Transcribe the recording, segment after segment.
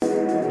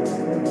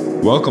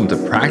Welcome to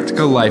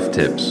Practical Life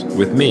Tips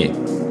with me,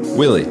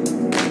 Willie.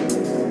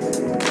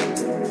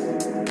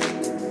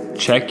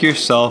 Check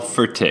yourself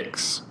for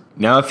ticks.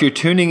 Now, if you're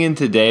tuning in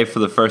today for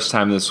the first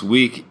time this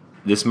week,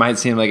 this might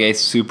seem like a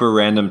super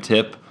random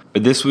tip,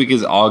 but this week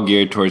is all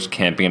geared towards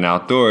camping and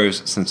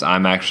outdoors since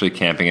I'm actually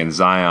camping in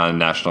Zion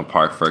National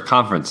Park for a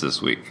conference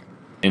this week.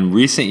 In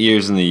recent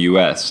years in the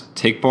US,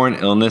 tick-borne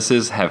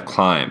illnesses have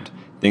climbed.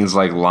 Things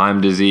like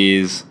Lyme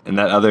disease and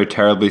that other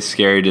terribly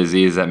scary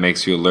disease that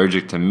makes you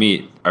allergic to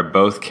meat are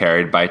both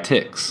carried by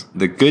ticks.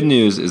 The good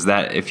news is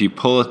that if you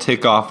pull a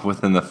tick off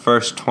within the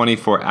first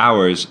 24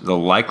 hours, the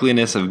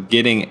likeliness of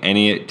getting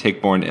any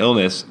tick-borne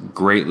illness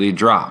greatly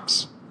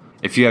drops.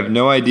 If you have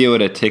no idea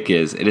what a tick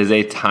is, it is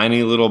a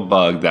tiny little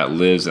bug that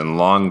lives in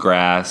long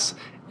grass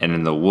and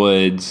in the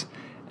woods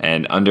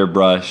and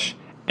underbrush,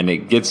 and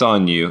it gets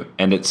on you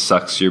and it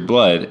sucks your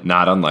blood,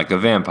 not unlike a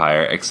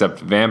vampire, except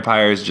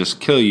vampires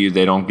just kill you,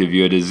 they don't give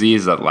you a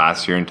disease that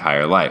lasts your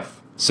entire life.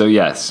 So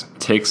yes,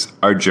 ticks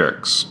are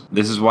jerks.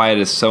 This is why it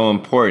is so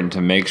important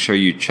to make sure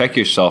you check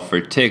yourself for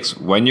ticks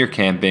when you're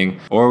camping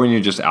or when you're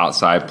just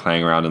outside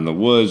playing around in the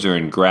woods or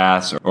in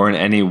grass or in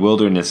any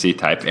wildernessy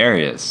type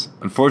areas.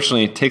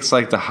 Unfortunately, ticks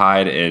like to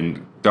hide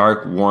in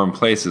dark, warm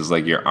places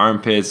like your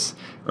armpits,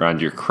 around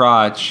your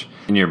crotch,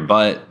 in your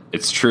butt.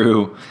 It's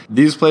true.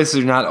 These places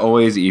are not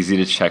always easy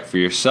to check for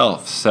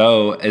yourself.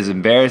 So, as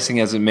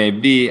embarrassing as it may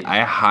be,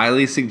 I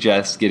highly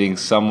suggest getting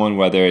someone,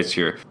 whether it's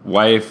your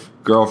wife,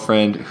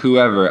 girlfriend,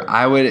 whoever,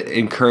 I would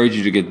encourage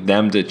you to get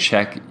them to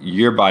check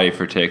your body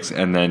for ticks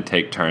and then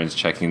take turns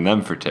checking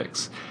them for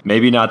ticks.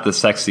 Maybe not the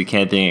sexy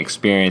camping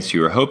experience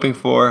you were hoping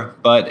for,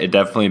 but it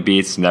definitely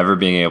beats never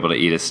being able to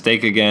eat a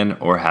steak again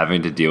or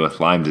having to deal with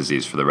Lyme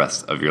disease for the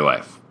rest of your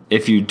life.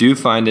 If you do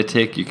find a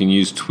tick, you can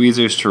use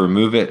tweezers to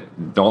remove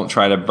it. Don't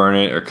try to burn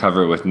it or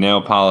cover it with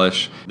nail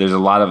polish. There's a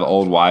lot of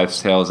old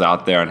wives' tales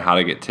out there on how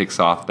to get ticks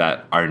off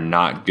that are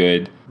not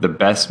good. The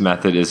best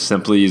method is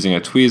simply using a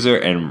tweezer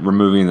and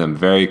removing them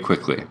very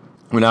quickly.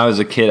 When I was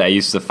a kid, I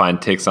used to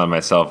find ticks on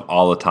myself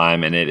all the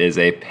time, and it is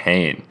a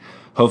pain.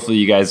 Hopefully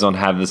you guys don't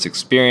have this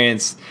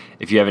experience.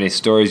 If you have any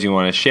stories you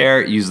want to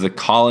share, use the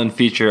call-in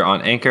feature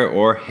on Anchor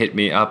or hit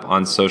me up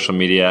on social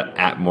media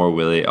at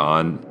MoreWillie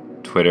on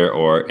Twitter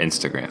or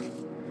Instagram.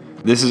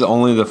 This is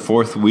only the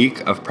 4th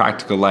week of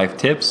Practical Life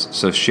Tips,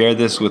 so share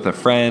this with a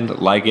friend,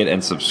 like it,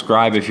 and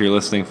subscribe if you're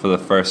listening for the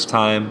first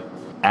time.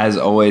 As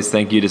always,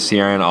 thank you to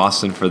Sierra and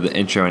Austin for the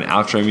intro and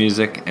outro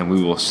music, and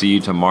we will see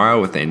you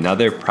tomorrow with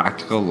another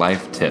Practical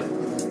Life Tip.